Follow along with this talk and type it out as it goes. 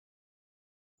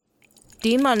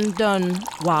點問頓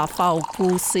華埠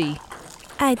故事，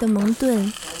愛的蒙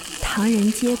頓唐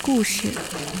人街故事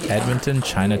Edmonton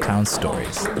Chinatown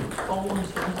Stories.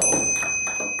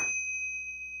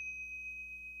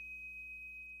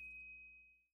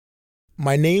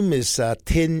 My name is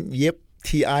Tin Yip,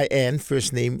 Tin,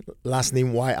 first name, last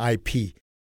name Yip.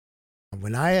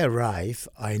 When I arrived,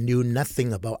 I knew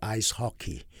nothing about ice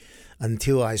hockey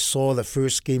until I saw the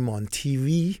first game on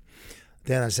TV.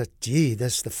 Then I said, gee,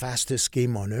 that's the fastest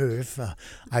game on earth.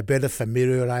 I better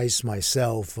familiarize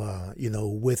myself,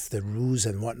 with the rules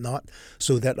and whatnot,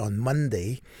 so that on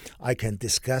Monday I can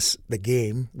discuss the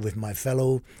game with my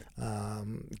fellow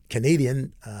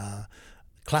Canadian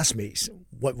classmates,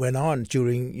 what went on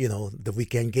during, the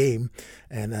weekend game.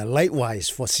 And likewise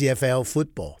for CFL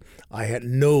football, I had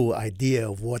no idea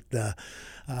of what the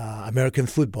American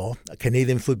football,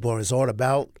 Canadian football is all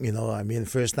about.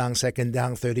 First down, second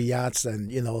down, 30 yards, and,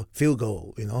 field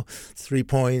goal, 3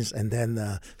 points, and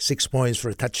then 6 points for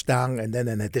a touchdown, and then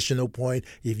an additional point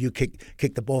if you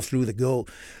kick the ball through the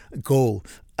goal.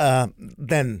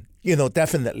 Then,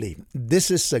 definitely, this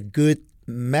is a good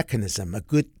mechanism, a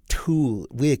good tool,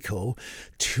 vehicle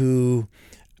to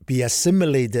be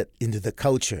assimilated into the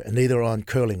culture, and later on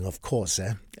curling, of course.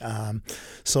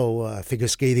 Figure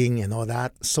skating and all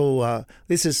that. So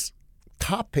this is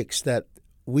topics that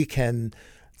we can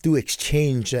do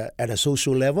exchange at a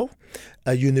social level.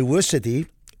 A university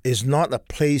is not a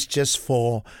place just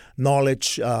for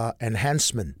knowledge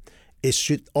enhancement. It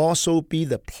should also be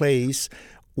the place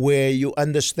where you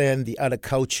understand the other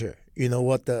culture.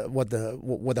 What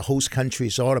the host country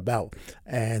is all about,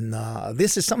 and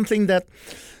this is something that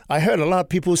I heard a lot of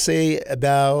people say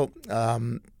about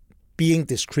being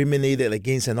discriminated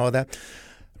against and all that.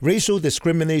 Racial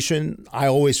discrimination, I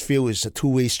always feel, is a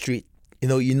two-way street.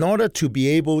 In order to be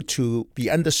able to be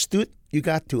understood, you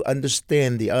got to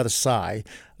understand the other side.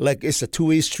 Like it's a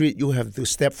two-way street. You have to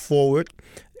step forward,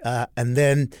 and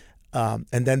then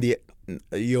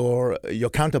your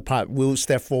counterpart will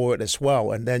step forward as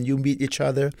well, and then you meet each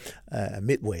other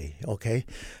midway, okay?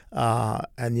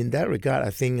 And in that regard, I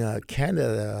think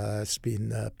Canada has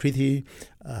been a pretty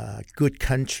good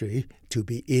country to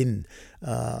be in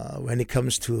when it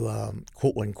comes to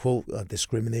quote-unquote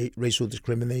racial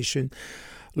discrimination.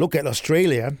 Look at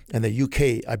Australia and the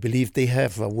UK. I believe they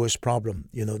have a worse problem,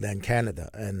 than Canada,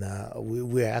 and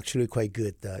we're actually quite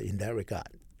good in that regard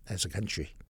as a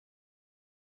country.